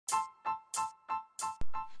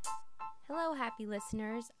happy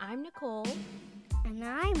listeners. I'm Nicole. And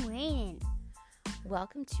I'm Rainen.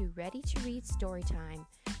 Welcome to Ready to Read Storytime,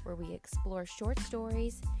 where we explore short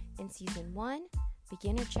stories in Season 1,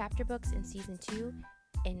 beginner chapter books in Season 2,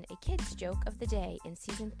 and a kid's joke of the day in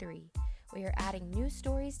Season 3. We are adding new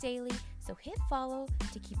stories daily, so hit follow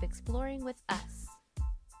to keep exploring with us.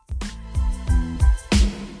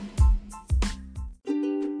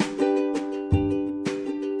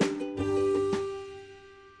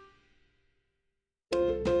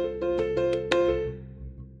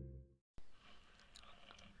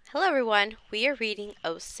 Hello everyone, we are reading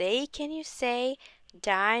Oh Say Can You Say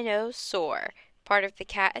Dinosaur, part of the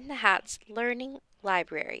Cat in the Hat's Learning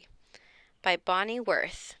Library by Bonnie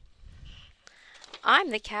Worth. I'm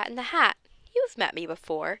the Cat in the Hat. You've met me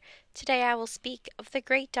before. Today I will speak of the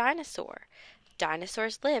great dinosaur.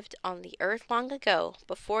 Dinosaurs lived on the earth long ago,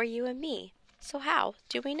 before you and me. So how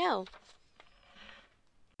do we know?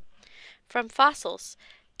 From fossils,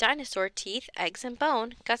 dinosaur teeth, eggs, and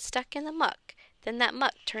bone got stuck in the muck. Then that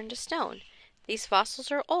muck turned to stone. These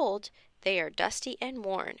fossils are old. They are dusty and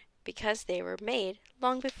worn, because they were made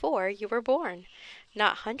long before you were born.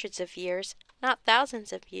 Not hundreds of years, not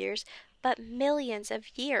thousands of years, but millions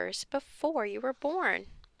of years before you were born.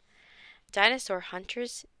 Dinosaur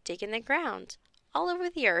hunters dig in the ground. All over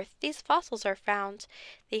the earth these fossils are found.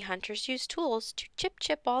 The hunters use tools to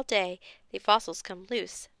chip all day. The fossils come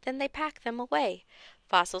loose, then they pack them away.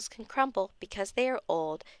 Fossils can crumble because they are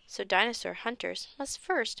old, so dinosaur hunters must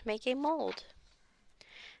first make a mold.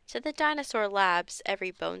 To the dinosaur labs,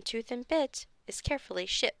 every bone, tooth, and bit is carefully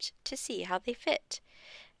shipped to see how they fit.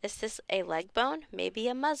 Is this a leg bone? Maybe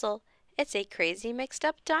a muzzle. It's a crazy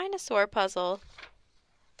mixed-up dinosaur puzzle.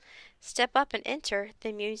 Step up and enter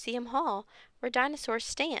the museum hall, where dinosaurs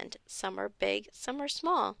stand. Some are big, some are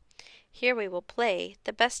small. Here we will play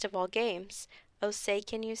the best of all games. Oh, say,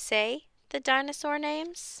 can you say the dinosaur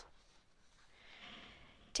names?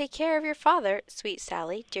 Take care of your father, sweet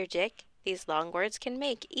Sally, dear Dick. These long words can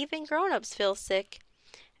make even grown-ups feel sick.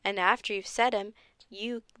 And after you've said 'em,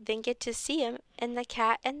 you then get to see 'em in the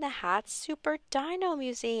Cat in the Hat's Super Dino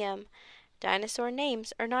Museum. Dinosaur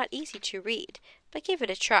names are not easy to read, but give it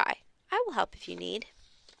a try. I will help if you need.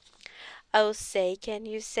 Oh, say, can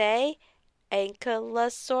you say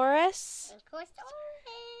Ankylosaurus?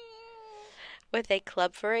 With a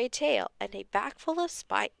club for a tail and a back full of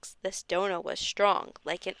spikes, this dono was strong,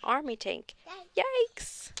 like an army tank.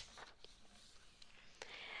 Yikes!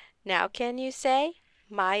 Now can you say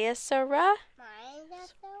Maiasaura?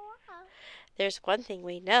 There's one thing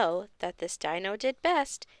we know, that this dino did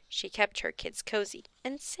best. She kept her kids cozy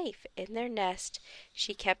and safe in their nest.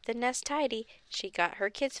 She kept the nest tidy. She got her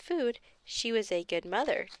kids food. She was a good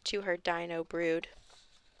mother to her dino brood.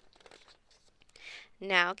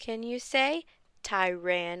 Now can you say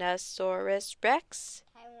Tyrannosaurus Rex?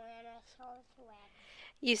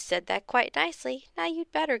 You said that quite nicely. Now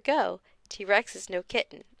you'd better go. T-Rex is no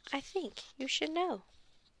kitten. I think you should know.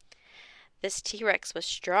 This T-Rex was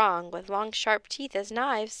strong, with long sharp teeth as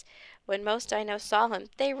knives. When most dinos saw him,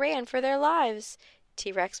 they ran for their lives.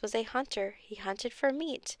 T-Rex was a hunter. He hunted for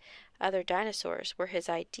meat. Other dinosaurs were his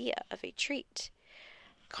idea of a treat.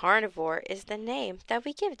 Carnivore is the name that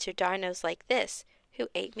we give to dinos like this, who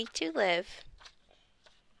ate meat to live.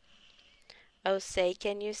 Oh, say,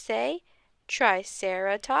 can you say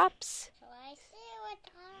Triceratops?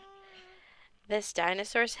 This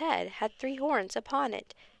dinosaur's head had 3 horns upon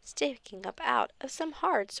it, sticking up out of some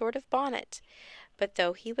hard sort of bonnet. But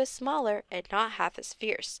though he was smaller and not half as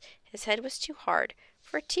fierce, his head was too hard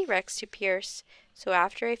for a T-Rex to pierce. So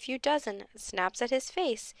after a few dozen snaps at his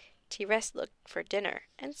face, T-Rex looked for dinner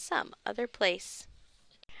in some other place.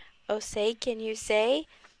 Oh, say, can you say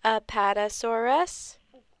Apatosaurus?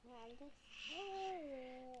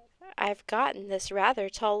 I've gotten this rather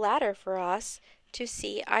tall ladder for us to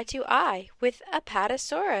see eye to eye with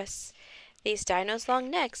Apatosaurus. These dinos' long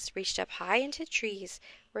necks reached up high into trees,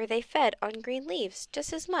 where they fed on green leaves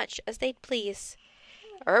just as much as they'd please.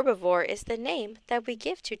 Herbivore is the name that we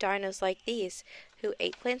give to dinos like these, who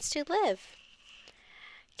ate plants to live.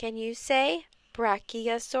 Can you say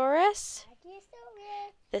Brachiosaurus?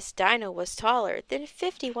 This dino was taller than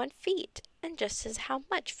 51 feet, and just as how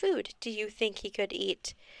much food do you think he could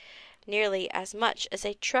eat? Nearly as much as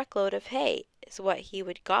a truckload of hay is what he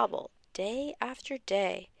would gobble day after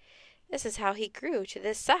day. This is how he grew to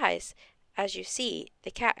this size. As you see, the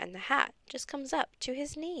Cat in the Hat just comes up to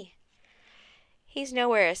his knee. He's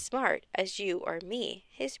nowhere as smart as you or me.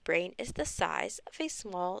 His brain is the size of a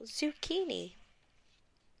small zucchini.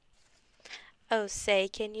 Oh, say,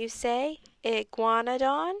 can you say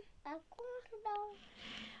Iguanodon?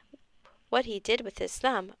 What he did with his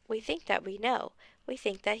thumb, we think that we know. We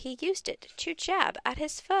think that he used it to jab at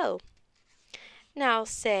his foe. Now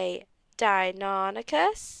say,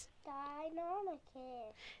 Deinonychus.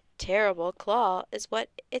 Deinonychus. Terrible claw is what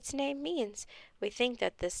its name means. We think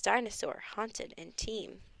that this dinosaur hunted in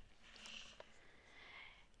team.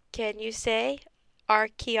 Can you say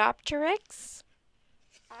Archaeopteryx?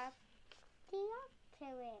 Archaeopteryx.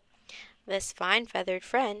 This fine feathered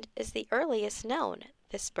friend is the earliest known.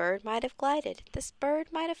 This bird might have glided, this bird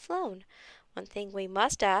might have flown. One thing we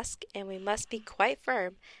must ask, and we must be quite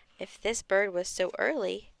firm, if this bird was so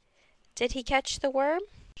early, did he catch the worm?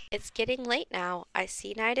 It's getting late now. I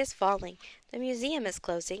see night is falling. The museum is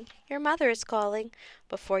closing. Your mother is calling.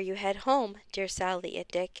 Before you head home, dear Sally and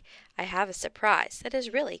Dick, I have a surprise that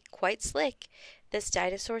is really quite slick. This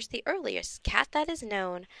dinosaur's the earliest cat that is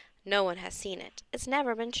known. No one has seen it. It's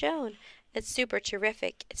never been shown. It's super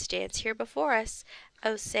terrific. It stands here before us.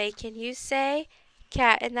 Oh, say, can you say,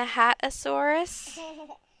 Cat in the Hat-asaurus?